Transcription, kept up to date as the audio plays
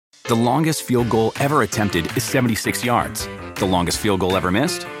The longest field goal ever attempted is 76 yards. The longest field goal ever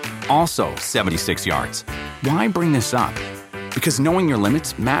missed? Also 76 yards. Why bring this up? Because knowing your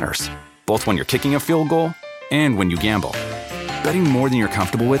limits matters, both when you're kicking a field goal and when you gamble. Betting more than you're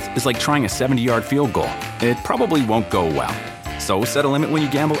comfortable with is like trying a 70-yard field goal. It probably won't go well. So set a limit when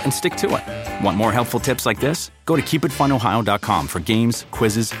you gamble and stick to it. Want more helpful tips like this? Go to keepitfunohio.com for games,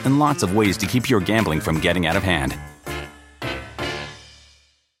 quizzes, and lots of ways to keep your gambling from getting out of hand.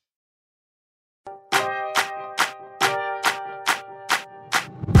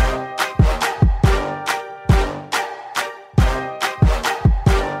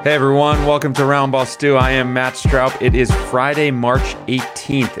 Hey everyone, welcome to Roundball Stew. I am Matt Straub. It is Friday, March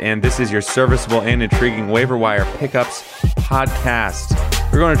 18th, and this is your serviceable and intriguing waiver wire pickups podcast.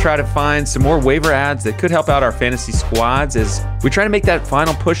 We're going to try to find some more waiver ads that could help out our fantasy squads as we try to make that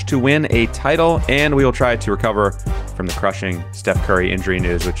final push to win a title, and we will try to recover from the crushing Steph Curry injury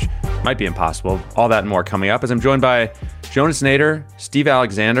news, which might be impossible. All that and more coming up as I'm joined by Jonas Nader, Steve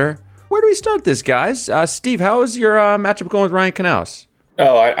Alexander. Where do we start this, guys? Steve, how is your matchup going with Ryan Canals?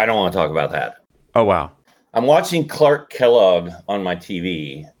 Oh, I don't want to talk about that. Oh, wow. I'm watching Clark Kellogg on my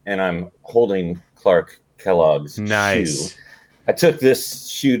TV, and I'm holding Clark Kellogg's shoe. I took this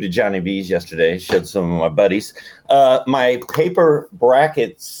shoe to Johnny B's yesterday, showed some of my buddies. My paper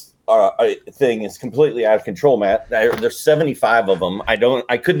brackets thing is completely out of control, Matt. There's 75 of them.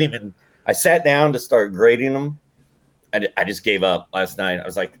 I sat down to start grading them. I just gave up last night. I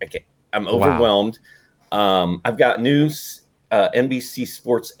was like, okay, I'm overwhelmed. Wow. I've got news. NBC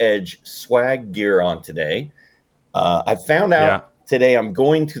Sports Edge swag gear on today. I found out today I'm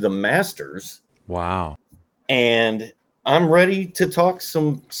going to the Masters. Wow. And I'm ready to talk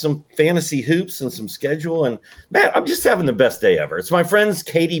some fantasy hoops and some schedule. And man, I'm just having the best day ever. It's my friend's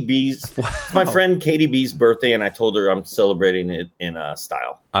Katie B's birthday, and I told her I'm celebrating it in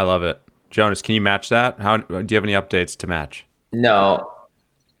style. I love it. Jonas, can you match that? Do you have any updates to match? No.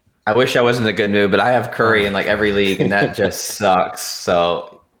 I wish I wasn't in a good mood, but I have Curry in like every league, and that just sucks.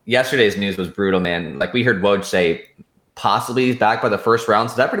 So yesterday's news was brutal, man. Like we heard Woj say possibly he's back by the first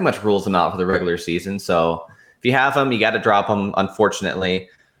round, so that pretty much rules him out for the regular season. So if you have him, you got to drop him, unfortunately.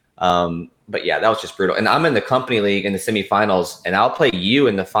 But yeah, that was just brutal. And I'm in the company league in the semifinals, and I'll play you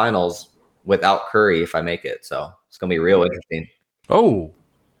in the finals without Curry if I make it. So it's gonna be real interesting. Oh,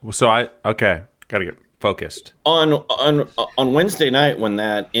 so gotta get focused. On Wednesday night when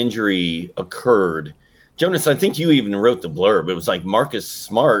that injury occurred, Jonas, I think you even wrote the blurb. It was like Marcus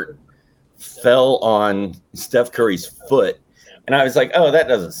Smart fell on Steph Curry's foot. And I was like, oh, that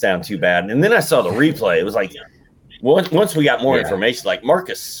doesn't sound too bad. And then I saw the replay. It was like, once we got more information, like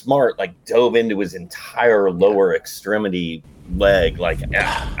Marcus Smart like dove into his entire lower extremity leg. Like,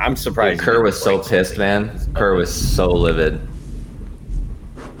 I'm surprised. Dude, Kerr was so pissed, man. Kerr was so livid.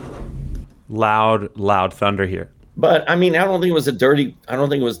 Loud thunder here. But I mean, I don't think it was dirty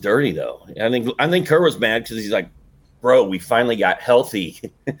though. I think Kerr was mad because he's like, bro, we finally got healthy,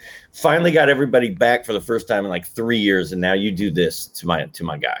 finally got everybody back for the first time in like 3 years, and now you do this to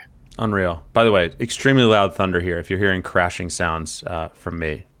my guy. Unreal. By the way, extremely loud thunder here. If you're hearing crashing sounds from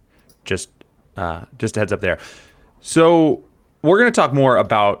me, just a heads up there. So we're going to talk more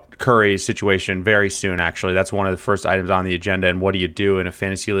about Curry's situation very soon, actually. That's one of the first items on the agenda, and what do you do in a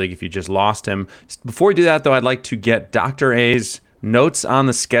fantasy league if you just lost him? Before we do that, though, I'd like to get Dr. A's notes on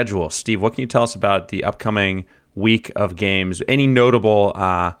the schedule. Steve, what can you tell us about the upcoming week of games? Any notable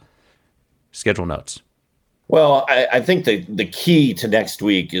schedule notes? Well, I think the key to next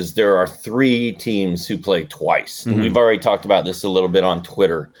week is there are 3 teams who play twice. Mm-hmm. We've already talked about this a little bit on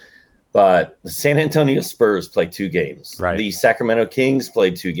Twitter. But the San Antonio Spurs play 2 games. Right. The Sacramento Kings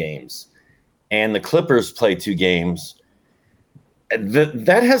played 2 games. And the Clippers play 2 games.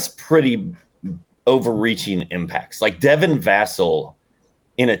 That has pretty overreaching impacts. Like Devin Vassell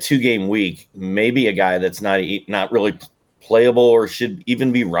in a 2-game week, maybe a guy that's not really playable or should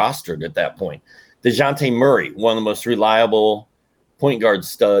even be rostered at that point. DeJounte Murray, one of the most reliable point guard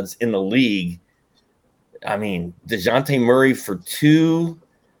studs in the league. I mean, DeJounte Murray for 2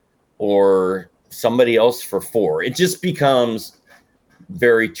 or somebody else for 4. It just becomes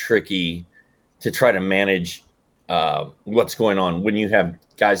very tricky to try to manage what's going on when you have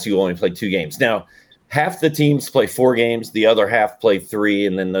guys who only play 2 games. Now, half the teams play 4 games, the other half play 3,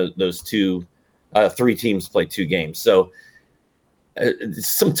 and then those 3 teams play 2 games. So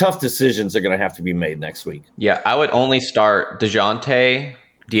some tough decisions are going to have to be made next week. Yeah, I would only start DeJounte,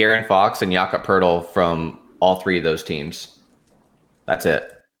 De'Aaron Fox, and Jakob Poeltl from all 3 of those teams. That's it.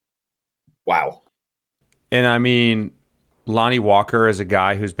 Wow. And I mean, Lonnie Walker is a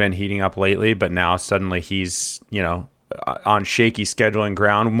guy who's been heating up lately, but now suddenly he's, on shaky scheduling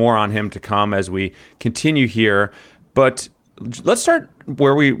ground. More on him to come as we continue here. But let's start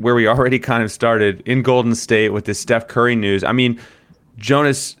where we already kind of started in Golden State with this Steph Curry news. I mean,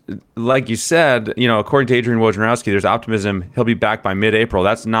 Jonas, like you said, according to Adrian Wojnarowski, there's optimism he'll be back by mid-April.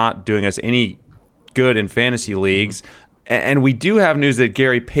 That's not doing us any good in fantasy leagues. And we do have news that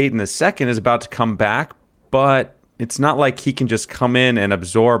Gary Payton II is about to come back, but it's not like he can just come in and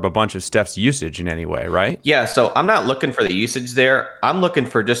absorb a bunch of Steph's usage in any way, right? Yeah, so I'm not looking for the usage there. I'm looking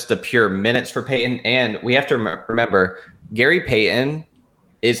for just the pure minutes for Payton. And we have to remember, Gary Payton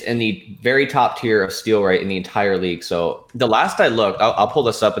is in the very top tier of steal rate in the entire league. So the last I looked, I'll pull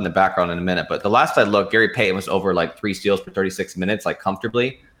this up in the background in a minute, but the last I looked, Gary Payton was over like 3 steals per 36 minutes, like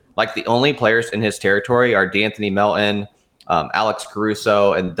comfortably. Like the only players in his territory are D'Anthony Melton, Alex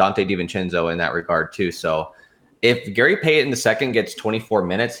Caruso, and Dante DiVincenzo in that regard too. So if Gary Payton II gets 24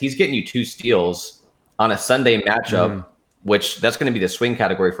 minutes, he's getting you 2 steals on a Sunday matchup, which that's going to be the swing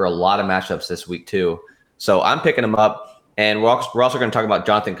category for a lot of matchups this week too. So I'm picking him up, and we're also going to talk about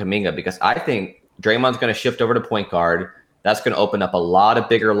Jonathan Kuminga because I think Draymond's going to shift over to point guard. That's going to open up a lot of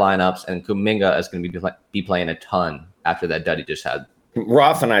bigger lineups, and Kuminga is going to be playing a ton after that dud he just had.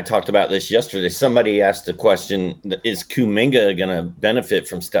 Roth and I talked about this yesterday. Somebody asked the question, is Kuminga going to benefit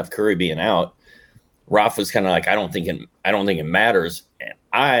from Steph Curry being out? Roth was kind of like, I don't think it matters. And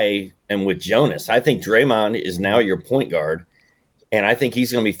I am with Jonas. I think Draymond is now your point guard, and I think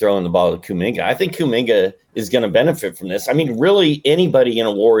he's going to be throwing the ball to Kuminga. I think Kuminga is going to benefit from this. I mean, really, anybody in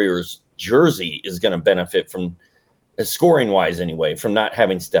a Warriors jersey is going to benefit from, scoring-wise anyway, from not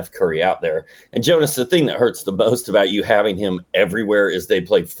having Steph Curry out there. And Jonas, the thing that hurts the most about you having him everywhere is they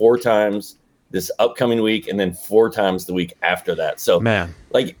play 4 times this upcoming week and then 4 times the week after that. So, man,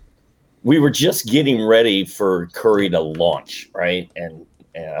 like, we were just getting ready for Curry to launch, right? And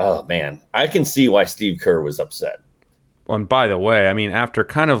oh, man, I can see why Steve Kerr was upset. Well, and by the way, I mean, after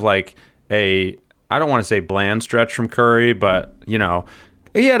kind of like I don't want to say bland stretch from Curry, but,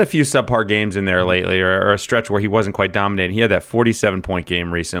 he had a few subpar games in there lately, or a stretch where he wasn't quite dominating. He had that 47-point game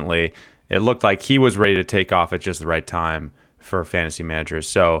recently. It looked like he was ready to take off at just the right time for fantasy managers.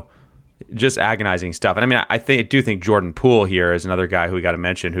 So just agonizing stuff. And I mean, I do think Jordan Poole here is another guy who we got to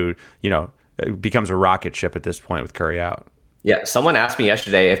mention who, becomes a rocket ship at this point with Curry out. Yeah, someone asked me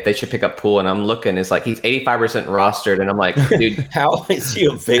yesterday if they should pick up Poole, and I'm looking. It's like he's 85% rostered, and I'm like, dude, how is he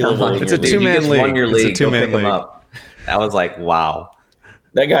available? It's a 2-man league. Won your league. It's a 2-man league. Him up. I was like, wow.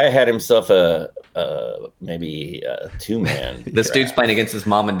 That guy had himself maybe a 2-man. This dude's playing against his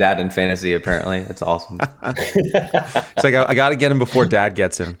mom and dad in fantasy. Apparently, that's awesome. It's like I got to get him before Dad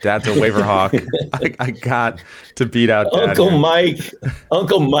gets him. Dad's a waiver hawk. I got to beat out Dad.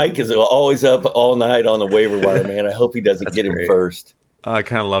 Uncle Mike is always up all night on the waiver wire, man. I hope he doesn't get him first. I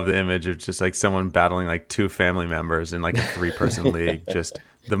kind of love the image of just like someone battling like 2 family members in like a 3-person league. Just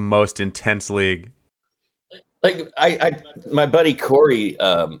the most intense league. Like my buddy Corey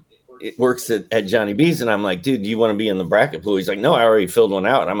works at Johnny B's, and I'm like, dude, do you want to be in the bracket pool? He's like, no, I already filled one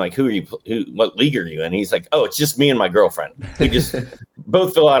out. And I'm like, what league are you in? He's like, oh, it's just me and my girlfriend. We just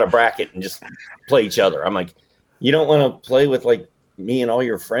both fill out a bracket and just play each other. I'm like, you don't want to play with like me and all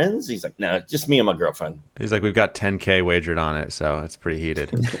your friends? He's like, no, just me and my girlfriend. He's like, we've got 10K wagered on it, so it's pretty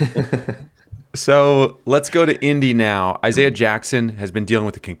heated. So let's go to Indy now. Isaiah Jackson has been dealing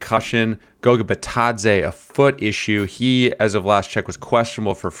with a concussion. Goga Bitadze, a foot issue. He, as of last check, was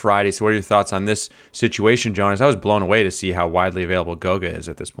questionable for Friday. So what are your thoughts on this situation, Jonas? I was blown away to see how widely available Goga is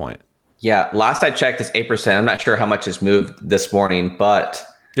at this point. Yeah, last I checked, it's 8%. I'm not sure how much has moved this morning, but...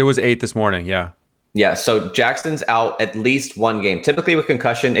 It was 8 this morning, yeah. Yeah, so Jackson's out at least 1 game. Typically with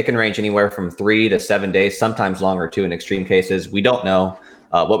concussion, it can range anywhere from 3 to 7 days, sometimes longer too in extreme cases. We don't know.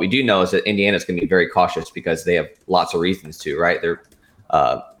 What we do know is that Indiana's going to be very cautious because they have lots of reasons to, right? They're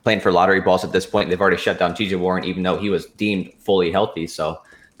playing for lottery balls at this point. They've already shut down TJ Warren, even though he was deemed fully healthy. So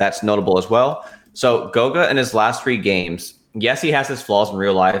that's notable as well. So Goga in his last 3 games, yes, he has his flaws in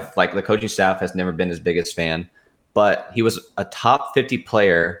real life. Like the coaching staff has never been his biggest fan, but he was a top 50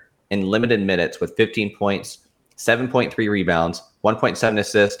 player in limited minutes with 15 points, 7.3 rebounds, 1.7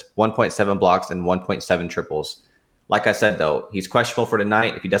 assists, 1.7 blocks, and 1.7 triples. Like I said, though, he's questionable for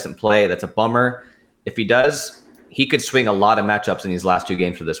tonight. If he doesn't play, that's a bummer. If he does, he could swing a lot of matchups in these last 2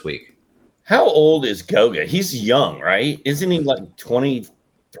 games for this week. How old is Goga? He's young, right? Isn't he like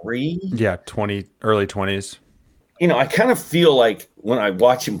 23? Yeah, early 20s. I kind of feel like when I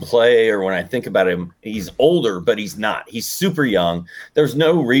watch him play or when I think about him, he's older, but he's not. He's super young. There's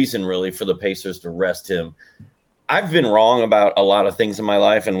no reason really for the Pacers to rest him. I've been wrong about a lot of things in my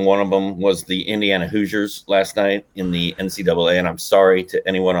life, and one of them was the Indiana Hoosiers last night in the NCAA, and I'm sorry to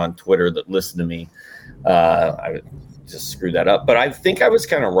anyone on Twitter that listened to me. just screwed that up. But I think I was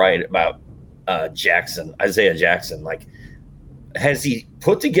kind of right about Isaiah Jackson. Like, has he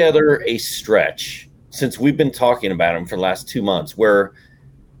put together a stretch since we've been talking about him for the last 2 months where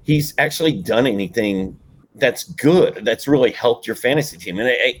he's actually done anything that's good, that's really helped your fantasy team?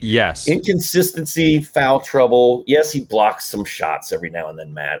 And yes, inconsistency, foul trouble. Yes, he blocks some shots every now and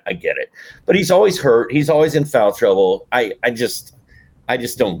then, Matt. I get it, but he's always hurt. He's always in foul trouble. I just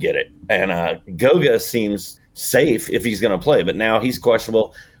don't get it. And Goga seems safe if he's going to play, but now he's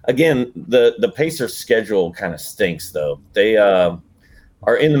questionable. Again, the Pacers' schedule kind of stinks, though. They are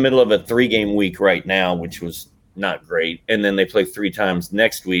in the middle of a 3-game week right now, which was not great. And then they play 3 times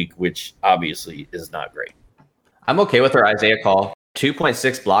next week, which obviously is not great. I'm okay with our Isaiah call.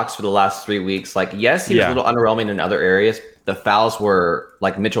 2.6 blocks for the last 3 weeks. Like, yes, he was a little underwhelming in other areas. The fouls were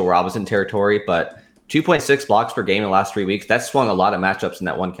like Mitchell Robinson territory, but 2.6 blocks per game in the last 3 weeks, that swung a lot of matchups in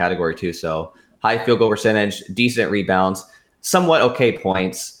that one category too. So high field goal percentage, decent rebounds, somewhat okay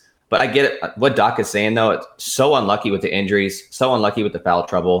points. But I get it. What Doc is saying, though, it's so unlucky with the injuries, so unlucky with the foul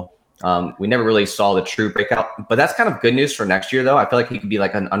trouble. We never really saw the true breakout. But that's kind of good news for next year, though. I feel like he could be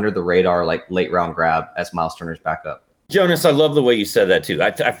like an under-the-radar, like late-round grab as Miles Turner's backup. Jonas, I love the way you said that, too.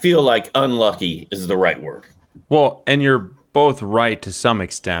 I feel like unlucky is the right word. Well, and you're both right to some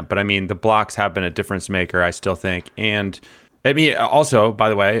extent. But, I mean, the blocks have been a difference maker, I still think. And I mean, also, by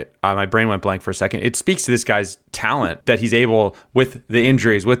the way, my brain went blank for a second. It speaks to this guy's talent that he's able, with the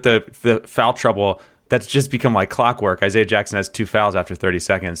injuries, with the foul trouble, that's just become like clockwork. Isaiah Jackson has 2 fouls after 30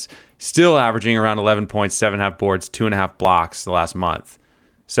 seconds, still averaging around 11 points, 7.5 boards, 2.5 blocks the last month.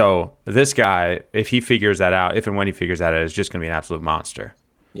 So this guy, if he figures that out, if and when he figures that out, is just going to be an absolute monster.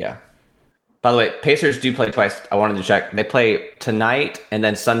 Yeah. By the way, Pacers do play twice. I wanted to check. They play tonight and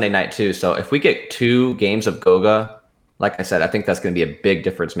then Sunday night too. So if we get 2 games of Goga, like I said, I think that's going to be a big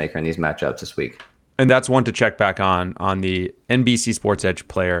difference maker in these matchups this week. And that's one to check back on the NBC Sports Edge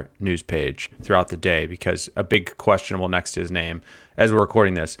player news page throughout the day, because a big questionable next to his name as we're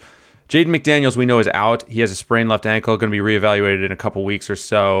recording this. Jaden McDaniels, we know, is out. He has a sprained left ankle, going to be reevaluated in a couple weeks or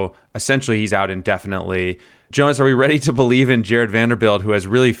so. Essentially, he's out indefinitely. Jonas, are we ready to believe in Jared Vanderbilt, who has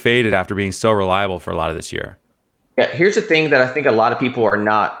really faded after being so reliable for a lot of this year? Yeah, here's the thing that I think a lot of people are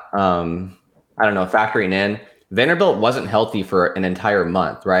not, factoring in. Vanderbilt wasn't healthy for an entire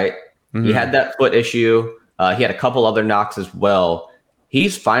month, right? Mm-hmm. He had that foot issue. He had a couple other knocks as well.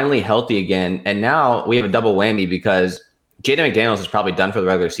 He's finally healthy again. And now we have a double whammy because Jaden McDaniels is probably done for the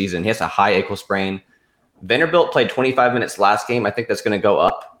regular season. He has a high ankle sprain. Vanderbilt played 25 minutes last game. I think that's going to go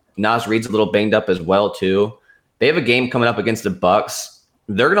up. Naz Reid's a little banged up as well, too. They have a game coming up against the Bucks.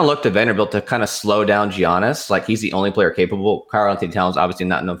 They're going to look to Vanderbilt to kind of slow down Giannis. Like, he's the only player capable. Karl-Anthony Towns obviously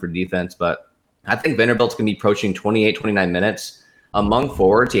not known for defense, but I think Vanderbilt's going to be approaching 28, 29 minutes. Among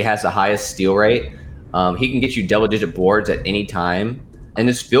forwards, he has the highest steal rate. He can get you double-digit boards at any time. And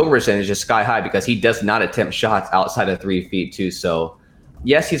his field percentage is sky high because he does not attempt shots outside of 3 feet, too. So,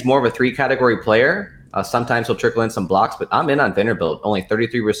 yes, he's more of a 3-category player. Sometimes he'll trickle in some blocks, but I'm in on Vanderbilt. Only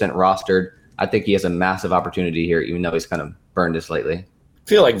 33% rostered. I think he has a massive opportunity here, even though he's kind of burned us lately. I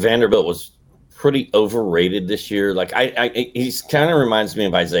feel like Vanderbilt was pretty overrated this year. Like, he's kind of reminds me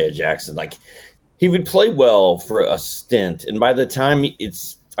of Isaiah Jackson. Like, he would play well for a stint, and by the time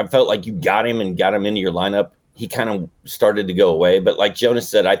I felt like you got him into your lineup, he kind of started to go away. But like Jonas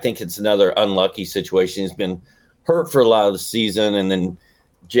said, I think it's another unlucky situation. He's been hurt for a lot of the season, and then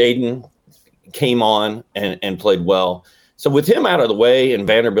Jaden came on and played well. So with him out of the way and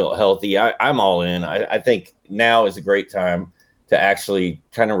Vanderbilt healthy, I'm all in. I think now is a great time to actually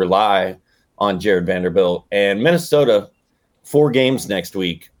kind of rely on Jared Vanderbilt. And Minnesota, 4 games next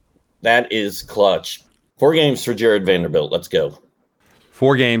week. That is clutch. 4 games for Jared Vanderbilt. Let's go.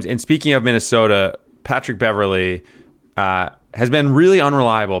 4 games. And speaking of Minnesota, Patrick Beverley has been really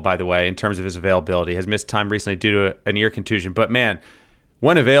unreliable, by the way, in terms of his availability. Has missed time recently due to an ear contusion. But, man,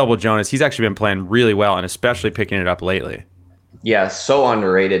 when available, Jonas, he's actually been playing really well and especially picking it up lately. Yeah, so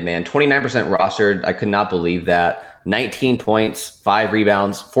underrated, man. 29% rostered. I could not believe that. 19 points, 5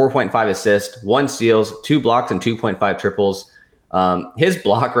 rebounds, 4.5 assists, 1 steals, 2 blocks, and 2.5 triples. His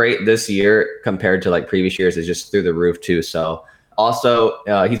block rate this year compared to like previous years is just through the roof too. So also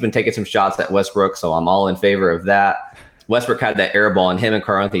he's been taking some shots at Westbrook. So I'm all in favor of that. Westbrook had that air ball and him and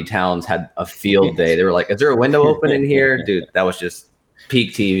Karl-Anthony Towns had a field day. They were like, is there a window open in here? Dude, that was just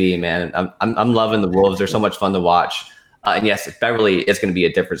peak TV, man. I'm loving the Wolves. They're so much fun to watch. And yes, Beverley is going to be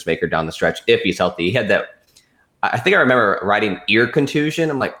a difference maker down the stretch if he's healthy. He had that, I think I remember writing ear contusion.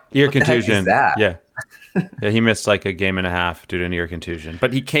 I'm like, ear contusion. The heck is that? Yeah. Yeah, he missed like a game and a half due to an ear contusion,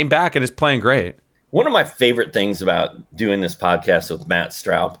 but he came back and is playing great. One of my favorite things about doing this podcast with Matt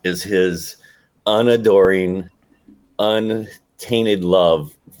Straub is his unadoring, untainted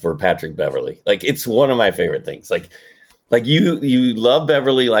love for Patrick Beverley. Like, it's one of my favorite things. Like you love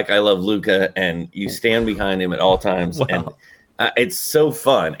Beverley like I love Luka, and you stand behind him at all times. Wow. And it's so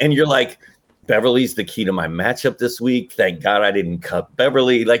fun. And you're like, Beverly's the key to my matchup this week. Thank God I didn't cut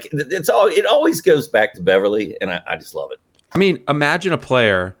Beverly. Like, it always goes back to Beverly, and I just love it. I mean, imagine a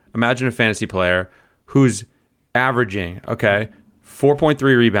fantasy player who's averaging, 4.3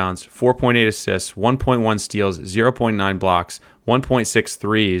 rebounds, 4.8 assists, 1.1 steals, 0.9 blocks, 1.6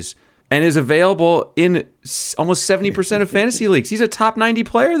 threes, and is available in almost 70% of fantasy leagues. He's a top 90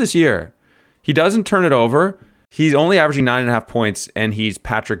 player this year. He doesn't turn it over. He's only averaging 9.5 points, and he's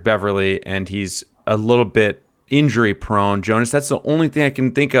Patrick Beverley, and he's a little bit injury prone. Jonas, that's the only thing I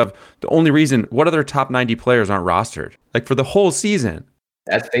can think of. The only reason, what other top 90 players aren't rostered? Like, for the whole season.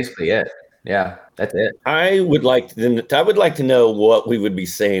 That's basically it. Yeah, that's it. I would like to know what we would be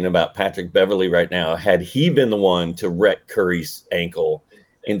saying about Patrick Beverley right now had he been the one to wreck Curry's ankle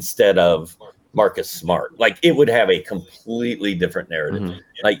instead of Marcus Smart. Like, it would have a completely different narrative. Mm-hmm.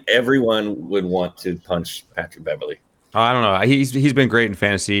 Like, everyone would want to punch Patrick Beverley. I don't know. He's been great in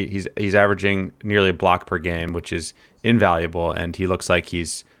fantasy. He's averaging nearly a block per game, which is invaluable, and he looks like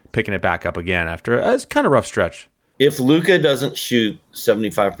he's picking it back up again after a kind of rough stretch. If Luka doesn't shoot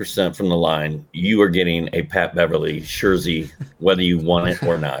 75% from the line, you are getting a Pat Beverley jersey, whether you want it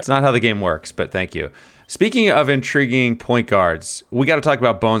or not. It's not how the game works, but thank you. Speaking of intriguing point guards, we got to talk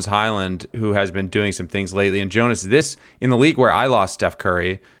about Bones Hyland, who has been doing some things lately. And Jonas, this in the league where I lost Steph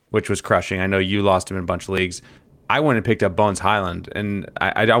Curry, which was crushing. I know you lost him in a bunch of leagues. I went and picked up Bones Hyland, and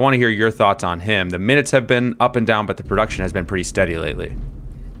I want to hear your thoughts on him. The minutes have been up and down, but the production has been pretty steady lately.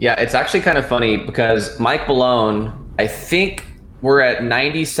 Yeah, it's actually kind of funny because Mike Malone, I think we're at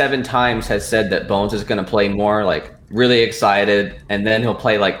 97 times, has said that Bones is going to play more, like really excited, and then he'll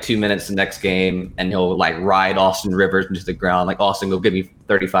play like 2 minutes the next game, and he'll like ride Austin Rivers into the ground. Like, Austin, go give me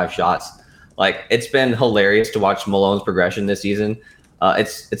 35 shots. Like, it's been hilarious to watch Malone's progression this season.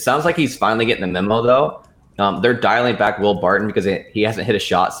 It sounds like he's finally getting the memo, though. They're dialing back Will Barton because he hasn't hit a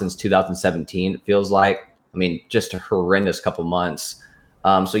shot since 2017, it feels like. I mean, just a horrendous couple months.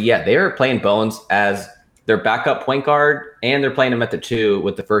 So, yeah, they are playing Bones as their backup point guard, and they're playing him at the 2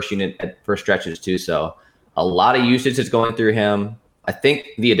 with the first unit at first stretches, too. So a lot of usage is going through him. I think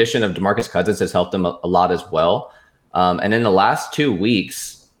the addition of DeMarcus Cousins has helped him a lot as well. And in the last 2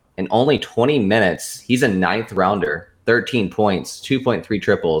 weeks, in only 20 minutes, he's a 9th rounder, 13 points, 2.3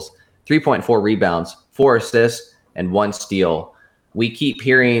 triples, 3.4 rebounds, 4 assists, and 1 steal. We keep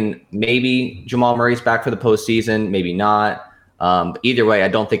hearing maybe Jamal Murray's back for the postseason, maybe not. Either way, I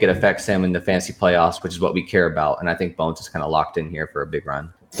don't think it affects him in the fantasy playoffs, which is what we care about. And I think Bones is kind of locked in here for a big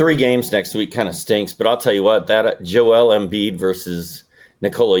run. 3 games next week kind of stinks, but I'll tell you what, that Joel Embiid versus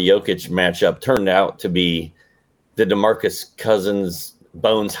Nikola Jokic matchup turned out to be the DeMarcus Cousins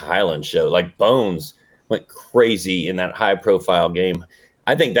Bones Hyland show. Like, Bones went crazy in that high-profile game.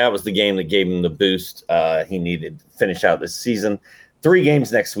 I think that was the game that gave him the boost he needed to finish out this season. 3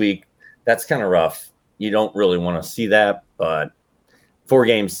 games next week, that's kind of rough. You don't really want to see that, but 4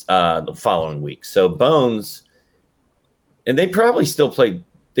 games the following week. So Bones, and they probably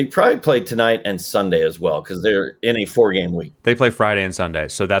play tonight and Sunday as well because they're in a 4-game week. They play Friday and Sunday.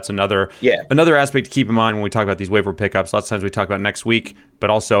 So that's another aspect to keep in mind when we talk about these waiver pickups. Lots of times we talk about next week,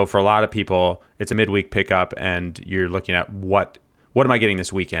 but also for a lot of people, it's a midweek pickup, and you're looking at what am I getting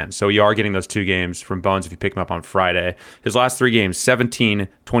this weekend? So you are getting those 2 games from Bones if you pick him up on Friday. His last 3 games, 17,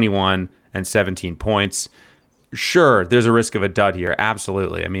 21, and 17 points. Sure, there's a risk of a dud here.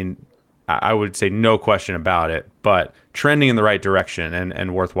 Absolutely. I mean, I would say no question about it, but trending in the right direction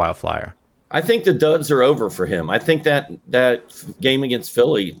and worthwhile flyer. I think the duds are over for him. I think that game against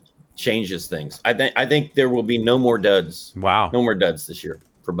Philly changes things. I think there will be no more duds. Wow. No more duds this year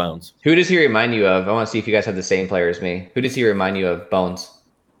for Bones. Who does he remind you of? I want to see if you guys have the same player as me. Who does he remind you of, Bones?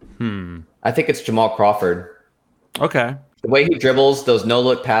 I think it's Jamal Crawford. Okay. The way he dribbles, those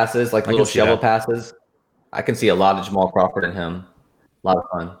no-look passes, like little shovel passes, I can see a lot of Jamal Crawford in him. A lot of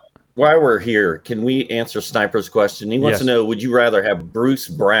fun. While we're here, can we answer Sniper's question? He wants to know, would you rather have Bruce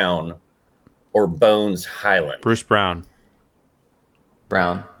Brown or Bones Hyland? Bruce Brown.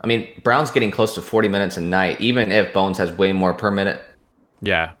 Brown. I mean, Brown's getting close to 40 minutes a night, even if Bones has way more per minute.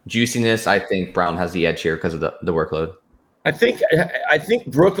 Yeah. Juiciness, I think Brown has the edge here because of the workload. I think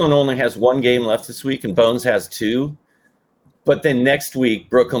Brooklyn only has 1 game left this week and Bones has 2. But then next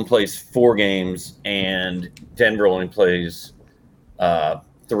week, Brooklyn plays 4 games and Denver only plays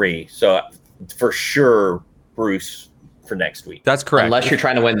 3. So for sure, Bruce for next week. That's correct. Unless you're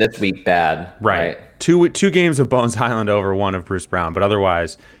trying to win this week bad. Right. 2 games of Bones Hyland over 1 of Bruce Brown. But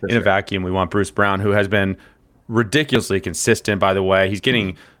otherwise, in a vacuum, we want Bruce Brown, who has been ridiculously consistent, by the way. He's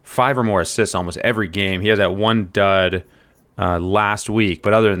getting 5 or more assists almost every game. He had that one dud last week.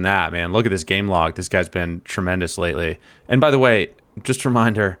 But other than that, man, look at this game log. This guy's been tremendous lately. And by the way, just a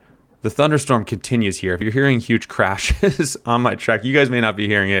reminder, the thunderstorm continues here. If you're hearing huge crashes on my track, you guys may not be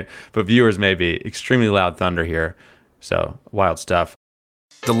hearing it, but viewers may be. Extremely loud thunder here. So, wild stuff.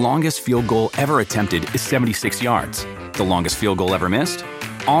 The longest field goal ever attempted is 76 yards. The longest field goal ever missed?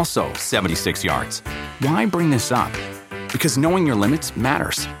 Also 76 yards. Why bring this up? Because knowing your limits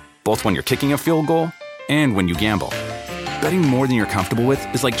matters, both when you're kicking a field goal and when you gamble. Betting more than you're comfortable with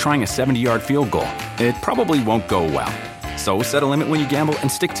is like trying a 70-yard field goal. It probably won't go well. So set a limit when you gamble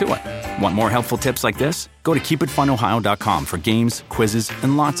and stick to it. Want more helpful tips like this? Go to keepitfunohio.com for games, quizzes,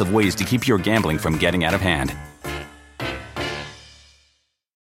 and lots of ways to keep your gambling from getting out of hand.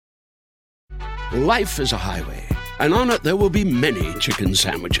 Life is a highway, and on it there will be many chicken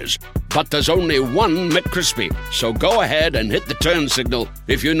sandwiches. But there's only one McCrispy. So go ahead and hit the turn signal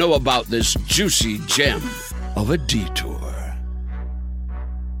if you know about this juicy gem of a detour.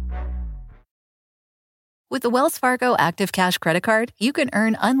 With the Wells Fargo Active Cash Credit Card, you can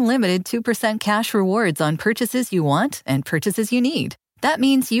earn unlimited 2% cash rewards on purchases you want and purchases you need. That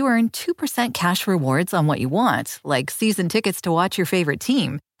means you earn 2% cash rewards on what you want, like season tickets to watch your favorite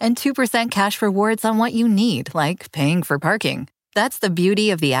team, and 2% cash rewards on what you need, like paying for parking. That's the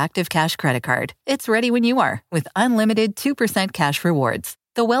beauty of the Active Cash Credit Card. It's ready when you are, with unlimited 2% cash rewards.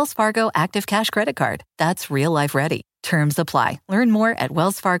 The Wells Fargo Active Cash Credit Card. That's real life ready. Terms apply. Learn more at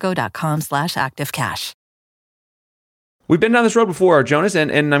wellsfargo.com/activecash. We've been down this road before, Jonas,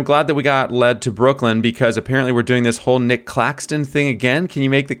 and I'm glad that we got led to Brooklyn because apparently we're doing this whole Nick Claxton thing again. Can you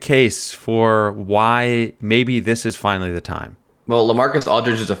make the case for why maybe this is finally the time? Well, LaMarcus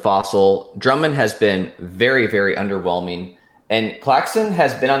Aldridge is a fossil. Drummond has been very, very underwhelming. And Claxton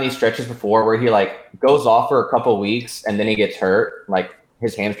has been on these stretches before where he goes off for a couple weeks and then he gets hurt. Like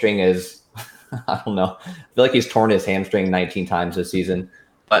his hamstring is, I don't know. I feel like he's torn his hamstring 19 times this season.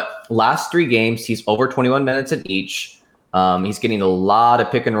 But last 3 games, he's over 21 minutes in each. He's getting a lot of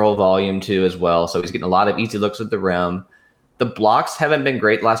pick and roll volume too as well. So he's getting a lot of easy looks at the rim. The blocks haven't been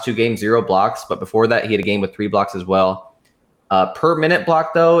great last 2 games, 0 blocks. But before that, he had a game with 3 blocks as well. Per minute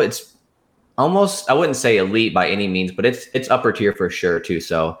block though, it's almost, I wouldn't say elite by any means, but it's upper tier for sure too.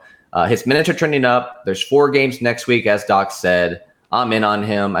 So his minutes are trending up. There's 4 games next week, as Doc said. I'm in on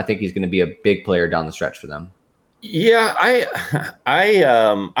him. I think he's going to be a big player down the stretch for them. Yeah, I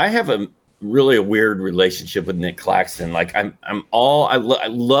have a weird relationship with Nick Claxton. Like I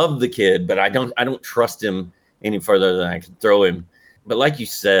love the kid, but I don't trust him any further than I can throw him. But like you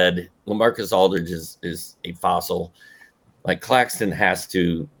said, LaMarcus Aldridge is a fossil. Like Claxton has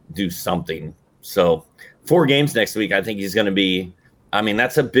to do something. So 4 games next week, I think he's going to be. I mean,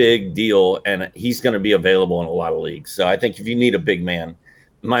 that's a big deal, and he's going to be available in a lot of leagues. So I think if you need a big man,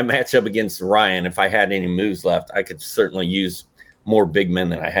 my matchup against Ryan, if I had any moves left, I could certainly use more big men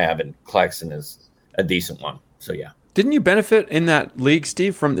than I have, and Claxton is a decent one. So yeah. Didn't you benefit in that league,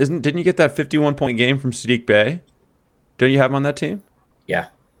 Steve? Didn't you get that 51-point game from Sadiq Bey? Don't you have him on that team? Yeah.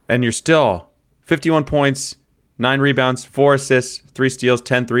 And you're still 51 points, 9 rebounds, 4 assists, 3 steals,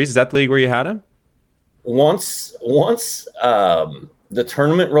 10 threes. Is that the league where you had him? Once the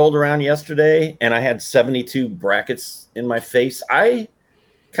tournament rolled around yesterday and I had 72 brackets in my face, I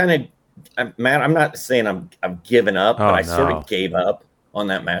kind of, Matt, I'm not saying I've given up, but I sort of gave up on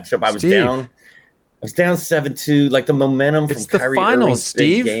that matchup. I was down 7-2. Like the momentum from Kyrie the finals, Irving's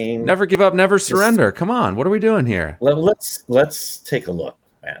Steve. Game. Never give up, never surrender. Come on, what are we doing here? Let's take a look,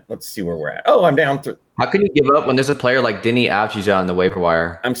 Matt. Let's see where we're at. Oh, I'm down. How can you give up when there's a player like Denny Avdija on the waiver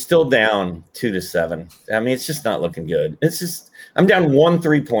wire? I'm still down 2-7. I mean, it's just not looking good. It's just I'm down 1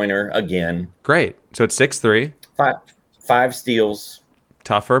 3-pointer again. Great. So it's 6-3. 5 steals.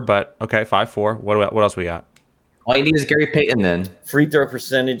 Tougher, but okay. 5-4. What else we got? All you need is Gary Payton then. Free throw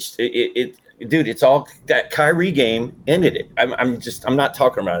percentage. Dude, it's all that Kyrie game ended it. I'm not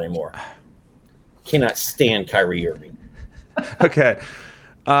talking about it anymore. Cannot stand Kyrie Irving. Okay.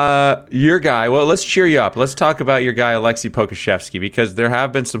 Your guy. Well, let's cheer you up. Let's talk about your guy, Alexei Pokusevski, because there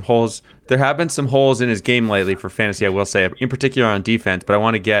have been some holes. There have been some holes in his game lately for fantasy, I will say, in particular on defense. But I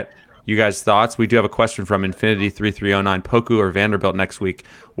want to get you guys' thoughts. We do have a question from Infinity3309, Poku or Vanderbilt next week.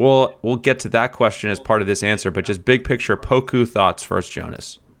 We'll get to that question as part of this answer, but just big picture Poku thoughts first,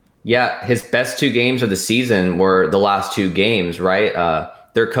 Jonas. Yeah, his best 2 games of the season were the last 2 games, right?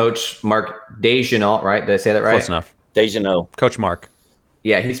 Their coach, Mark Dejeunot, right? Did I say that right? Close enough. Dejeunot. Coach Mark.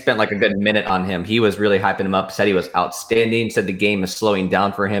 Yeah, he spent like a good minute on him. He was really hyping him up, said he was outstanding, said the game is slowing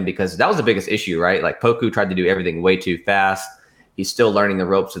down for him because that was the biggest issue, right? Like Poku tried to do everything way too fast. He's still learning the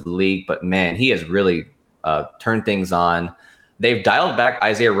ropes of the league, but man, he has really turn things on. They've dialed back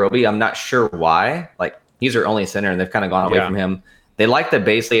Isaiah Roby. I'm not sure why. Like, he's their only center, and they've kind of gone away from him. They like the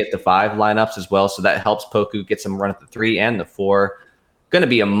Basely at the 5 lineups as well, so that helps Poku get some run at the 3 and the 4. Going to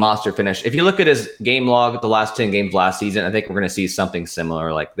be a monster finish. If you look at his game log, the last 10 games last season, I think we're going to see something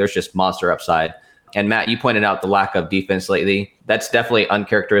similar. Like, there's just monster upside. And Matt, you pointed out the lack of defense lately. That's definitely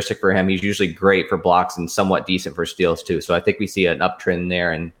uncharacteristic for him. He's usually great for blocks and somewhat decent for steals too. So I think we see an uptrend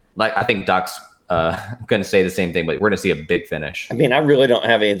there. And like, I think Doc's going to say the same thing, but we're going to see a big finish. I mean, I really don't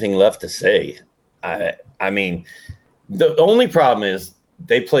have anything left to say. I mean, the only problem is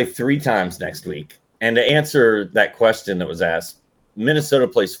they play 3 times next week. And to answer that question that was asked, Minnesota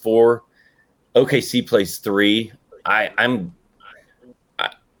plays 4, OKC plays 3. I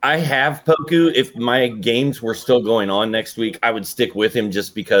have Poku. If my games were still going on next week, I would stick with him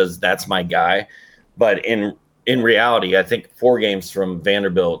just because that's my guy. But in reality, I think 4 games from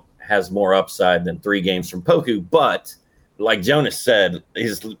Vanderbilt has more upside than 3 games from Poku. But like Jonas said,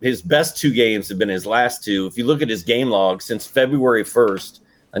 his best 2 games have been his last 2. If you look at his game log since February 1st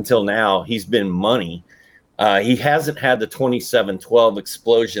until now, he's been money. He hasn't had the 27-12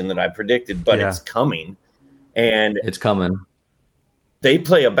 explosion that I predicted, but it's coming. And it's coming. They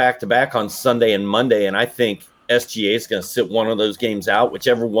play a back-to-back on Sunday and Monday, and I think SGA is going to sit one of those games out.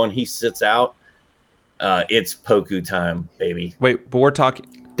 Whichever one he sits out, it's Poku time, baby. Wait, but we're talking.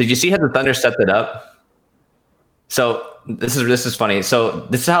 Did you see how the Thunder set that up? So this is funny. So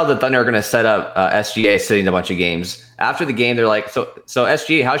this is how the Thunder are going to set up SGA sitting a bunch of games. After the game, they're like, so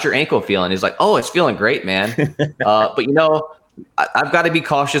SGA, how's your ankle feeling? He's like, oh, it's feeling great, man. But, I've got to be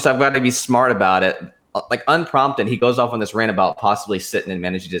cautious. I've got to be smart about it. Like, unprompted, he goes off on this rant about possibly sitting and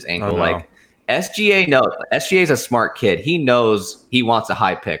managing his ankle. Like, SGA knows. SGA is a smart kid. He knows he wants a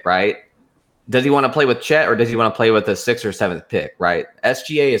high pick, right? Does he want to play with Chet or does he want to play with a 6th or 7th pick, right?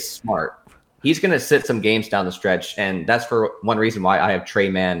 SGA is smart. He's going to sit some games down the stretch, and that's for one reason why I have Trey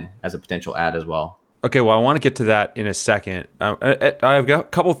Mann as a potential add as well. Okay, well, I want to get to that in a second. I've got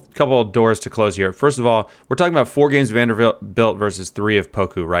a couple of doors to close here. First of all, we're talking about 4 games of Vanderbilt versus 3 of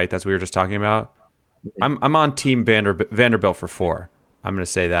Poku, right? That's what we were just talking about. I'm on team Vanderbilt for 4. I'm going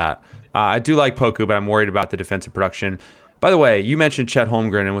to say that. I do like Poku, but I'm worried about the defensive production. By the way, you mentioned Chet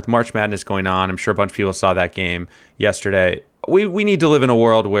Holmgren, and with March Madness going on, I'm sure a bunch of people saw that game yesterday. We need to live in a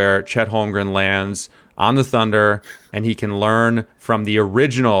world where Chet Holmgren lands on the Thunder and he can learn from the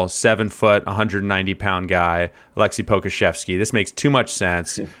original 7-foot, 190-pound guy, Alexei Pokusevski. This makes too much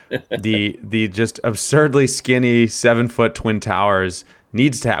sense. The just absurdly skinny 7-foot Twin Towers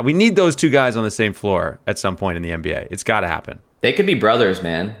we need those 2 guys on the same floor at some point in the NBA. It's got to happen. They could be brothers,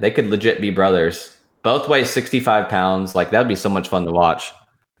 man. They could legit be brothers. Both weigh 65 pounds. Like, that'd be so much fun to watch.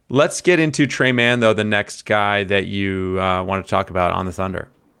 Let's get into Trey Mann, though, the next guy that you want to talk about on the Thunder.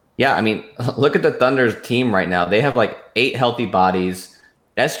 Yeah, I mean, look at the Thunder's team right now. They have like 8 healthy bodies.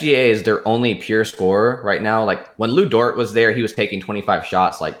 SGA is their only pure scorer right now. Like, when Lou Dort was there, he was taking 25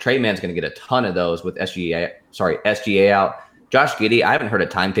 shots. Like, Trey Mann's going to get a ton of those with SGA out. Josh Giddey, I haven't heard a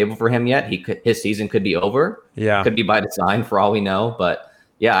timetable for him yet. His season could be over. Yeah. Could be by design for all we know. But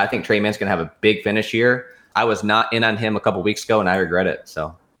yeah, I think Trey Mann's going to have a big finish here. I was not in on him a couple weeks ago, and I regret it.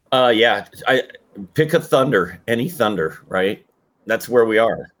 So, I pick a Thunder, any Thunder, right? That's where we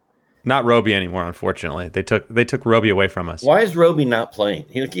are. Not Roby anymore, unfortunately. They took Roby away from us. Why is Roby not playing?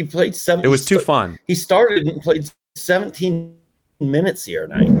 He played 7. It was too fun. He started and played 17 minutes the other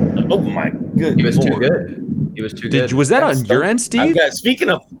night. Oh my goodness! He was too good. He was too good. Was that on your end, Steve? Speaking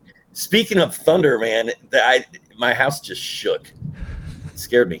of Thunder, man, my house just shook. It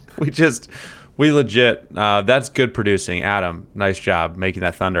scared me. We legit. That's good producing, Adam. Nice job making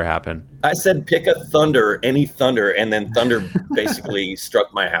that Thunder happen. I said pick a Thunder, any Thunder, and then Thunder basically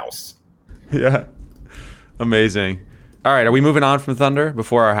struck my house. Yeah, amazing. All right, are we moving on from Thunder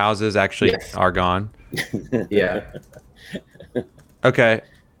before our houses actually are gone? Yeah. Okay.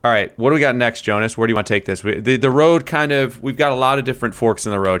 All right. What do we got next, Jonas? Where do you want to take this? The road we've got a lot of different forks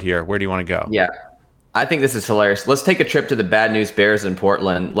in the road here. Where do you want to go? Yeah. I think this is hilarious. Let's take a trip to the Bad News Bears in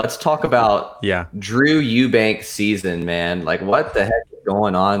Portland. Let's talk about Drew Eubanks' season, man. Like, what the heck is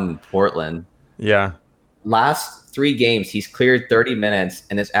going on in Portland? Yeah. Last 3 games, he's cleared 30 minutes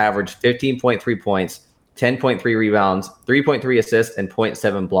and has averaged 15.3 points, 10.3 rebounds, 3.3 assists, and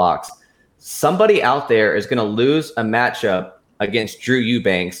 0.7 blocks. Somebody out there is going to lose a matchup against Drew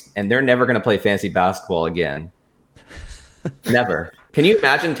Eubanks, and they're never going to play fantasy basketball again. Never. Can you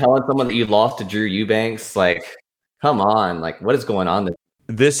imagine telling someone that you lost to Drew Eubanks? Like, come on. Like, what is going on there?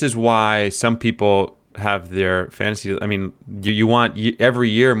 This is why some people have their fantasy. I mean, you want every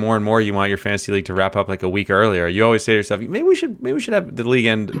year more and more. You want your fantasy league to wrap up like a week earlier. You always say to yourself, maybe we should have the league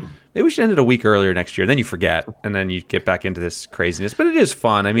end. Maybe we should end it a week earlier next year. Then you forget, and then you get back into this craziness. But it is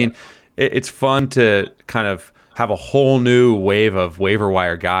fun. I mean, it's fun to kind of have a whole new wave of waiver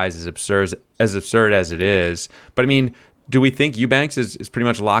wire guys, as absurd as it is. But I mean, do we think Eubanks is pretty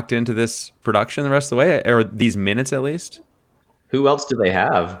much locked into this production the rest of the way, or these minutes at least? Who else do they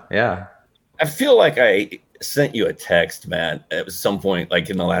have? Yeah. I feel like I sent you a text, Matt, at some point, like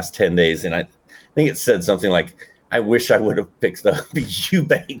in the last 10 days, and I think it said something like, I wish I would have picked the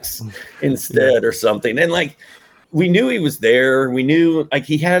Eubanks instead or something. And like, we knew he was there. We knew like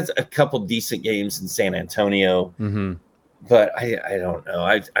he has a couple decent games in San Antonio, but I don't know.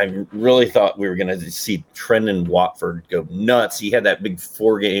 I really thought we were going to see Trendon Watford go nuts. He had that big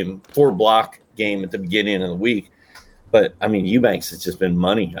 4-block game at the beginning of the week. But, I mean, Eubanks has just been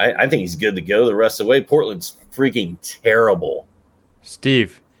money. I think he's good to go the rest of the way. Portland's freaking terrible.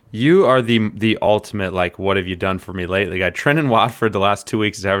 Steve, you are the ultimate, like, what have you done for me lately guy. Trendon Watford the last 2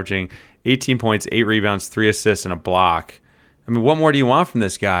 weeks is averaging 18 points, 8 rebounds, 3 assists, and a block. I mean, what more do you want from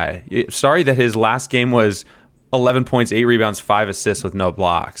this guy? Sorry that his last game was 11 points, 8 rebounds, 5 assists with no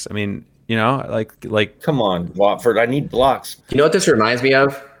blocks. I mean, you know, like. Come on, Watford. I need blocks. You know what this reminds me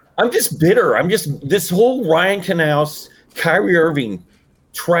of? I'm just bitter. This whole Ryan Knaus, Kyrie Irving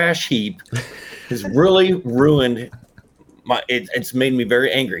trash heap has really ruined it's made me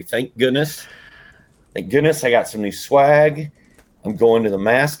very angry. Thank goodness I got some new swag. I'm going to the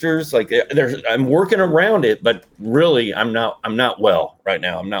Masters. Like I'm working around it, but really I'm not well right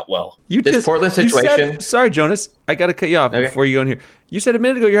now. I'm not well. Portland situation. Sorry, Jonas. I got to cut you off before you go in here. You said a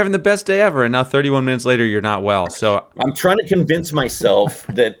minute ago you're having the best day ever, and now 31 minutes later you're not well. So I'm trying to convince myself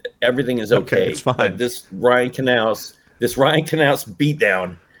that everything is okay. It's fine. But this Ryan Knaus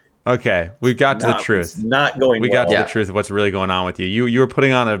beatdown. Okay, we got to the truth. Not going. We well. got to the truth of what's really going on with you. You were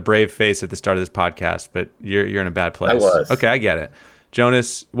putting on a brave face at the start of this podcast, but you're in a bad place. I was. Okay, I get it.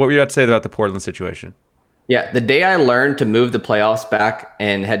 Jonas, what were you about to say about the Portland situation? Yeah, the day I learned to move the playoffs back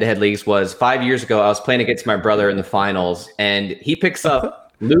in head-to-head leagues was 5 years ago. I was playing against my brother in the finals, and he picks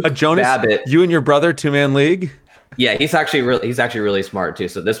up Luke Jonas, Babbitt. You and your brother, 2-man league? Yeah, he's actually really smart too.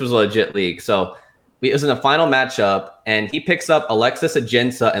 So this was a legit league. So it was in the final matchup, and he picks up Alexis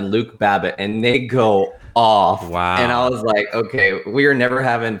Aginsa and Luke Babbitt, and they go off. Wow. And I was like, okay, we are never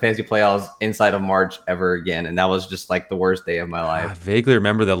having fantasy playoffs inside of March ever again. And that was just like the worst day of my life. I vaguely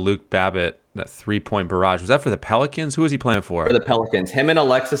remember the Luke Babbitt, that 3-point barrage. Was that for the Pelicans? Who was he playing for? For the Pelicans. Him and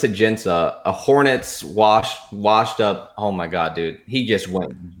Alexis Aginsa, a Hornets washed up. Oh my God, dude. He just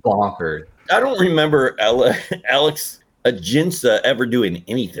went bonkers. I don't remember Alex Aginsa ever doing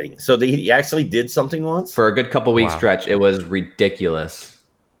anything. So he actually did something once? For a good couple weeks stretch, it was ridiculous.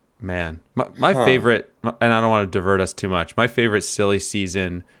 Man, my favorite, and I don't want to divert us too much, my favorite silly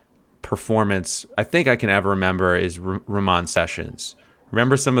season performance I think I can ever remember is Ramon Sessions.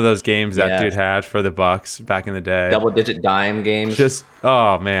 Remember some of those games that dude had for the Bucks back in the day? Double-digit dime games. Just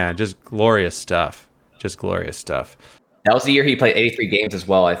glorious stuff. Just glorious stuff. That was the year he played 83 games as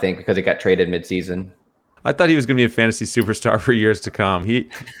well, I think, because he got traded midseason. I thought he was going to be a fantasy superstar for years to come. He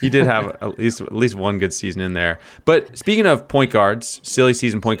did have at least one good season in there. But speaking of point guards, silly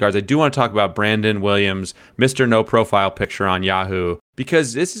season point guards, I do want to talk about Brandon Williams, Mr. No Profile Picture on Yahoo,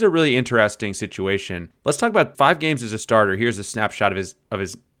 because this is a really interesting situation. Let's talk about 5 games as a starter. Here's a snapshot of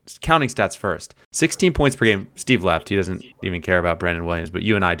his counting stats first. 16 points per game. Steve left. He doesn't even care about Brandon Williams, but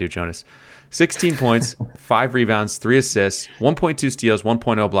you and I do, Jonas. 16 points, 5 rebounds, 3 assists, 1.2 steals,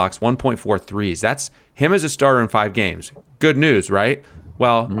 1.0 blocks, 1.4 threes. That's him as a starter in 5 games. Good news, right?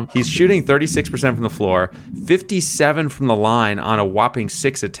 Well, he's shooting 36% from the floor, 57 from the line on a whopping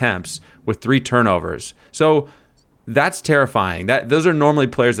 6 attempts with 3 turnovers. So that's terrifying. Those are normally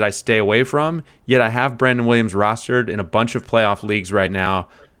players that I stay away from, yet I have Brandon Williams rostered in a bunch of playoff leagues right now.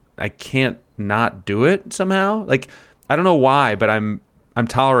 I can't not do it somehow. Like, I don't know why, but I'm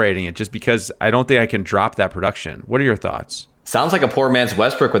tolerating it just because I don't think I can drop that production. What are your thoughts? Sounds like a poor man's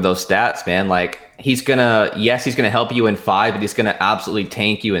Westbrook with those stats, man. Like he's gonna help you in 5, but he's gonna absolutely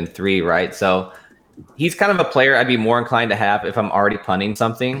tank you in 3, right? So he's kind of a player I'd be more inclined to have if I'm already punting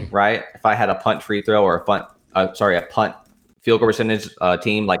something, right? If I had a punt free throw or a punt field goal percentage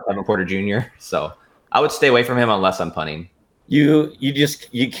team like Kevin Porter Jr. So I would stay away from him unless I'm punting. You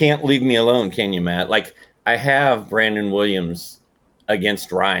can't leave me alone, can you, Matt? Like I have Brandon Williams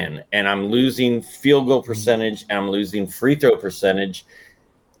against Ryan, and I'm losing field goal percentage and I'm losing free throw percentage.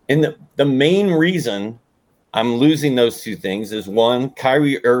 And the main reason I'm losing those 2 things is 1,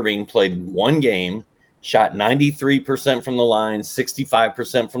 Kyrie Irving played 1 game shot 93% from the line,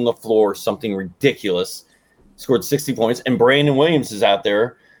 65% from the floor, something ridiculous. Scored 60 points. And Brandon Williams is out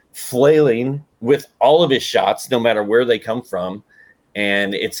there flailing with all of his shots, no matter where they come from.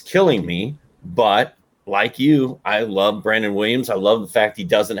 And it's killing me. But like you, I love Brandon Williams. I love the fact he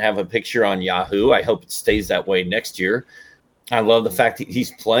doesn't have a picture on Yahoo. I hope it stays that way next year. I love the fact that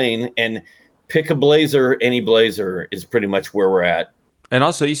he's playing. And pick a Blazer, any Blazer is pretty much where we're at. And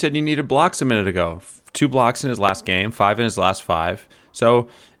also, you said you needed blocks a minute ago. 2 blocks in his last game, 5 in his last 5. So,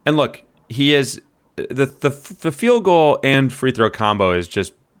 and look, he is the field goal and free throw combo is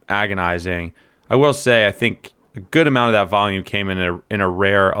just agonizing. I will say, I think a good amount of that volume came in a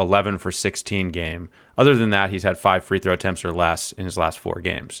rare 11 for 16 game. Other than that, he's had 5 free throw attempts or less in his last 4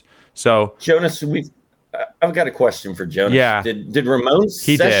 games. So, Jonas, I've got a question for Jonas. Yeah. Did Ramon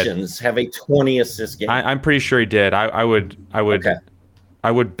Sessions have a 20 assist game? I'm pretty sure he did. I would Okay. I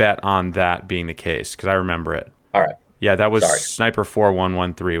would bet on that being the case because I remember it. All right. Yeah, that was Sorry. Sniper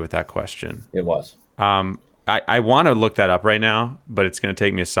 4113 with that question. It was. I want to look that up right now, but it's going to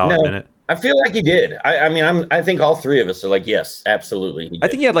take me a solid minute. I feel like he did. I think all three of us are like, yes, absolutely. He did. I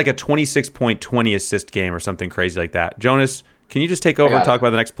think he had like a 26.20 assist game or something crazy like that. Jonas, can you just take over and talk about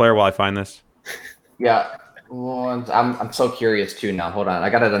the next player while I find this? Yeah. Well, I'm so curious too now. Hold on.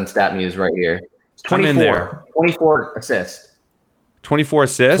 I got it on Stat News right here. It's 24. I'm in there. 24 assists. 24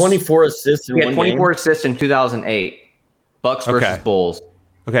 assists? 24 assists in He one had 24 game. assists in 2008. Bucks versus Bulls.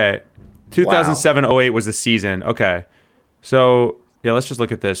 Okay. 2007-08 was the season. Okay. So, yeah, let's just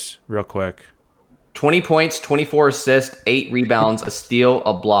look at this real quick. 20 points, 24 assists, 8 rebounds, a steal,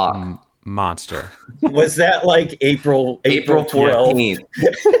 a block. Monster. Was that like April 12th?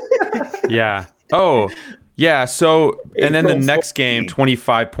 14th. Yeah. Oh, yeah. So, and then the April next game, 14th.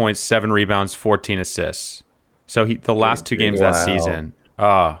 25 points, 7 rebounds, 14 assists. So the last 2 games that season.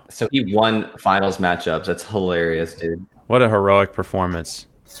 So he won finals matchups. That's hilarious, dude. What a heroic performance.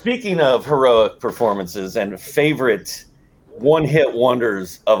 Speaking of heroic performances and favorite one-hit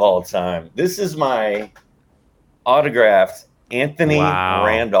wonders of all time, this is my autographed Anthony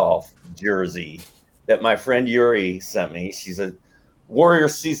Randolph jersey that my friend Yuri sent me. She's a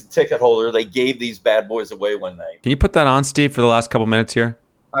Warriors season ticket holder. They gave these bad boys away one night. Can you put that on, Steve, for the last couple minutes here?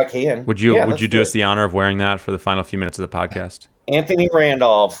 I can. Would you Yeah, do us the honor of wearing that for the final few minutes of the podcast? Anthony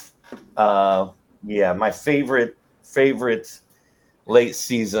Randolph, my favorite late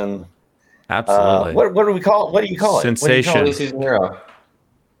season. Absolutely. What do we call it? What do you call it? Sensation. Silly season hero.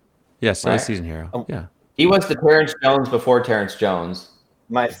 Yes, Right. season hero. Yeah. He was the Terrence Jones before Terrence Jones.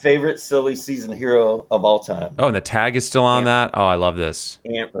 My favorite silly season hero of all time. Oh, and the tag is still on that. Oh, I love this.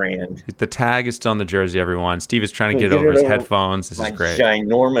 Ant Rand. The tag is still on the jersey, everyone. Steve is trying to get Get over it his over headphones. This My is great.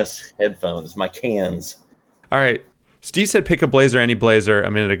 ginormous headphones, my cans. All right. Steve said pick a Blazer, any Blazer, a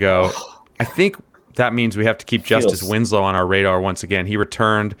minute ago. I think that means we have to keep Justice Winslow on our radar once again. He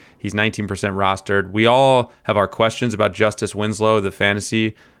returned. He's 19% rostered. We all have our questions about Justice Winslow, the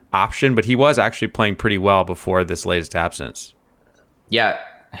fantasy option, but he was actually playing pretty well before this latest absence. Yeah,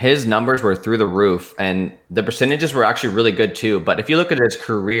 his numbers were through the roof, and the percentages were actually really good too. But if you look at his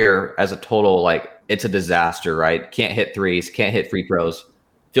career as a total, like, it's a disaster, right? Can't hit threes, can't hit free throws.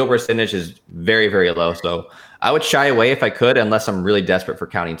 Field percentage is very, very low. So I would shy away if I could, unless I'm really desperate for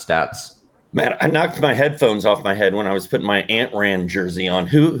counting stats. Man, I knocked my headphones off my head when I was putting my Ant Rand jersey on.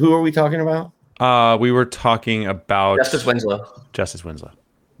 Who are we talking about? We were talking about Justice Winslow. Justice Winslow.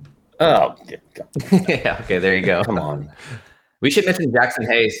 Oh, Yeah, okay, there you go. come on. We should mention Jackson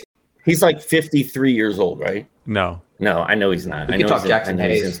Hayes. He's like 53 years old, right? No. No, I know he's not. We I can know talk Jackson I know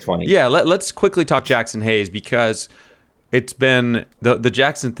he's Hayes. in his 20s. Yeah, let's quickly talk Jackson Hayes because it's been the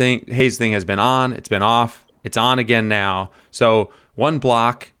Jackson Hayes thing has been on, it's been off, it's on again now. So 1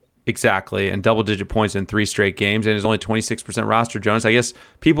 block exactly and double-digit points in 3 straight games, and is only 26% roster. Jonas, I guess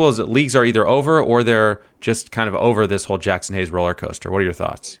people's leagues are either over or they're just kind of over this whole Jackson Hayes roller coaster. What are your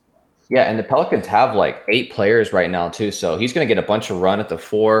thoughts? Yeah, and the Pelicans have like 8 players right now too, so he's going to get a bunch of run at the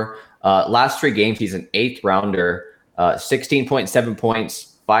 4. Last 3 games, he's an 8th rounder, 16.7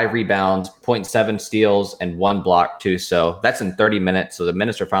 points, 5 rebounds, 0.7 steals, and 1 block too. So that's in 30 minutes. So the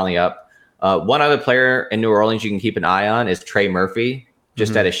minutes are finally up. One other player in New Orleans you can keep an eye on is Trey Murphy,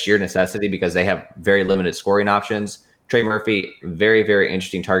 just out of sheer necessity because they have very limited scoring options. Trey Murphy, very, very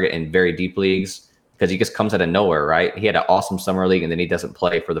interesting target in very deep leagues because he just comes out of nowhere, right? He had an awesome summer league and then he doesn't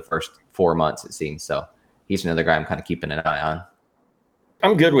play for the first 4 months, it seems. So he's another guy I'm kind of keeping an eye on.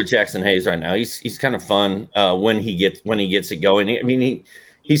 I'm good with Jackson Hayes right now. He's kind of fun when he gets it going. I mean,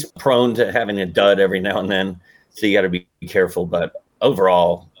 he's prone to having a dud every now and then, so you got to be careful. But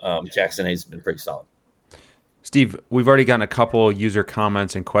overall, Jackson Hayes has been pretty solid. Steve, we've already gotten a couple user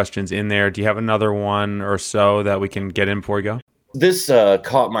comments and questions in there. Do you have another one or so that we can get in before we go? This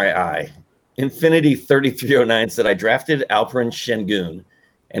caught my eye. Infinity 3309 said, I drafted Alperen Şengün,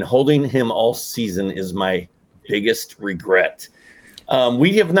 and holding him all season is my biggest regret.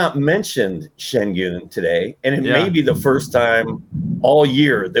 We have not mentioned Şengün today, and it may be the first time all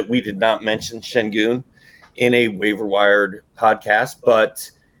year that we did not mention Şengün in a waiver wired podcast.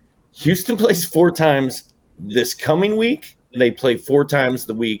 But Houston plays 4 times this coming week. They play 4 times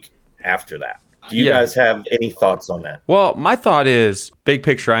the week after that. Do you guys have any thoughts on that? Well, my thought is, big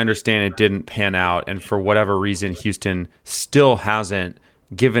picture, I understand it didn't pan out, and for whatever reason, Houston still hasn't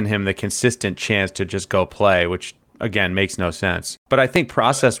given him the consistent chance to just go play, which again makes no sense. But I think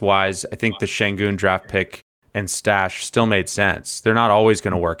process-wise, I think the Şengün draft pick and stash still made sense. They're not always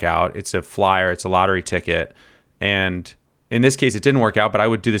going to work out. It's a flyer, it's a lottery ticket. And in this case, it didn't work out, but I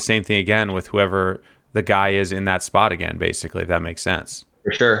would do the same thing again with whoever the guy is in that spot again, basically, if that makes sense.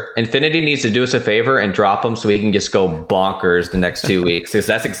 For sure. Infinity needs to do us a favor and drop him so we can just go bonkers the next 2 weeks, because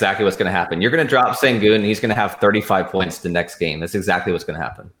that's exactly what's going to happen. You're going to drop Şengün, and he's going to have 35 points the next game. That's exactly what's going to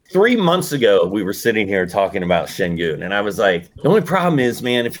happen. 3 months ago, we were sitting here talking about Şengün, and I was like, the only problem is,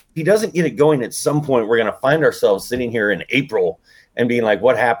 man, if he doesn't get it going at some point, we're going to find ourselves sitting here in April and being like,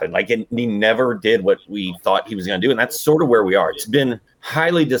 what happened? Like, he never did what we thought he was going to do, and that's sort of where we are. It's been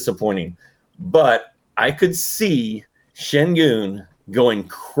highly disappointing, but I could see Şengün going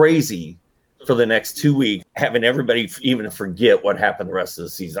crazy for the next 2 weeks, having everybody even forget what happened the rest of the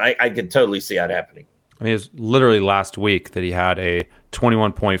season. I could totally see that happening. I mean, it was literally last week that he had a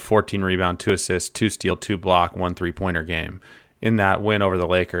 21-point, 14 rebound, 2 assists, 2 steal, 2 block, 1 3-pointer game in that win over the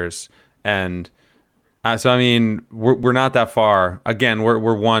Lakers. And so, I mean, we're not that far. Again,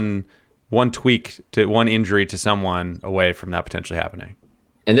 we're one tweak to one injury to someone away from that potentially happening.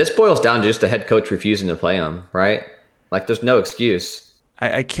 And this boils down to just the head coach refusing to play him, right? Like, there's no excuse.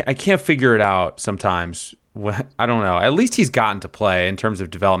 I can't figure it out sometimes. I don't know. At least he's gotten to play in terms of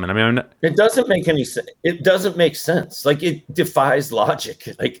development. I mean, it doesn't make any sense. It doesn't make sense. Like, it defies logic.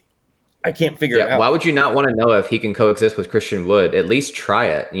 Like, I can't figure it out. Why would you not want to know if he can coexist with Christian Wood? At least try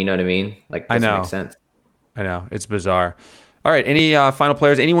it. You know what I mean? Like, it doesn't make sense. I know. It's bizarre. All right. Any final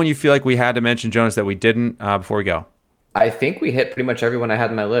players? Anyone you feel like we had to mention, Jonas, that we didn't before we go? I think we hit pretty much everyone I had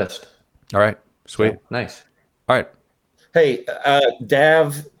on my list. All right. Sweet. So, nice. All right. Hey,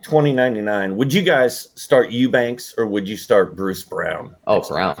 Dav 2099, would you guys start Eubanks or would you start Bruce Brown? Oh,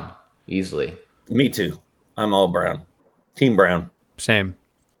 Brown. Easily. Me too. I'm all Brown. Team Brown. Same.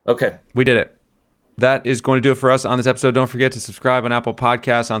 Okay. We did it. That is going to do it for us on this episode. Don't forget to subscribe on Apple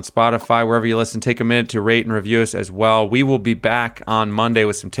Podcasts, on Spotify, wherever you listen. Take a minute to rate and review us as well. We will be back on Monday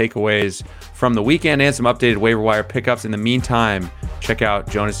with some takeaways from the weekend and some updated waiver wire pickups. In the meantime, check out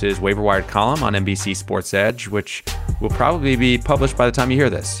Jonas's waiver wired column on NBC Sports Edge, which will probably be published by the time you hear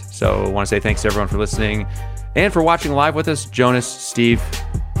this. So I want to say thanks to everyone for listening and for watching live with us. Jonas, Steve,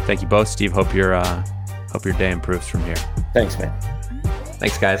 thank you both. Steve, hope your day improves from here. Thanks, man.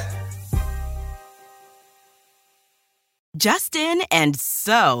 Thanks, guys. Just in and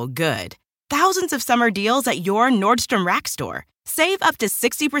so good. Thousands of summer deals at your Nordstrom Rack store. Save up to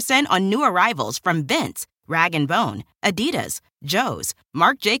 60% on new arrivals from Vince, Rag & Bone, Adidas, Joe's,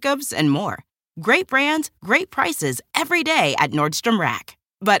 Marc Jacobs, and more. Great brands, great prices every day at Nordstrom Rack.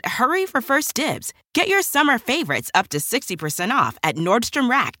 But hurry for first dibs. Get your summer favorites up to 60% off at Nordstrom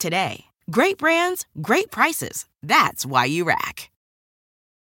Rack today. Great brands, great prices. That's why you rack.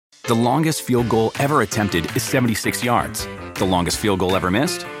 The longest field goal ever attempted is 76 yards. The longest field goal ever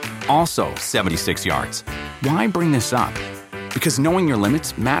missed? Also 76 yards. Why bring this up? Because knowing your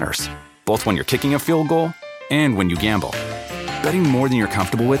limits matters, both when you're kicking a field goal and when you gamble. Betting more than you're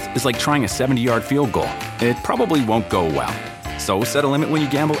comfortable with is like trying a 70-yard field goal. It probably won't go well. So set a limit when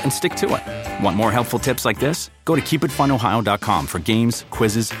you gamble and stick to it. Want more helpful tips like this? Go to keepitfunohio.com for games,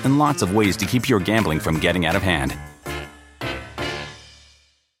 quizzes, and lots of ways to keep your gambling from getting out of hand.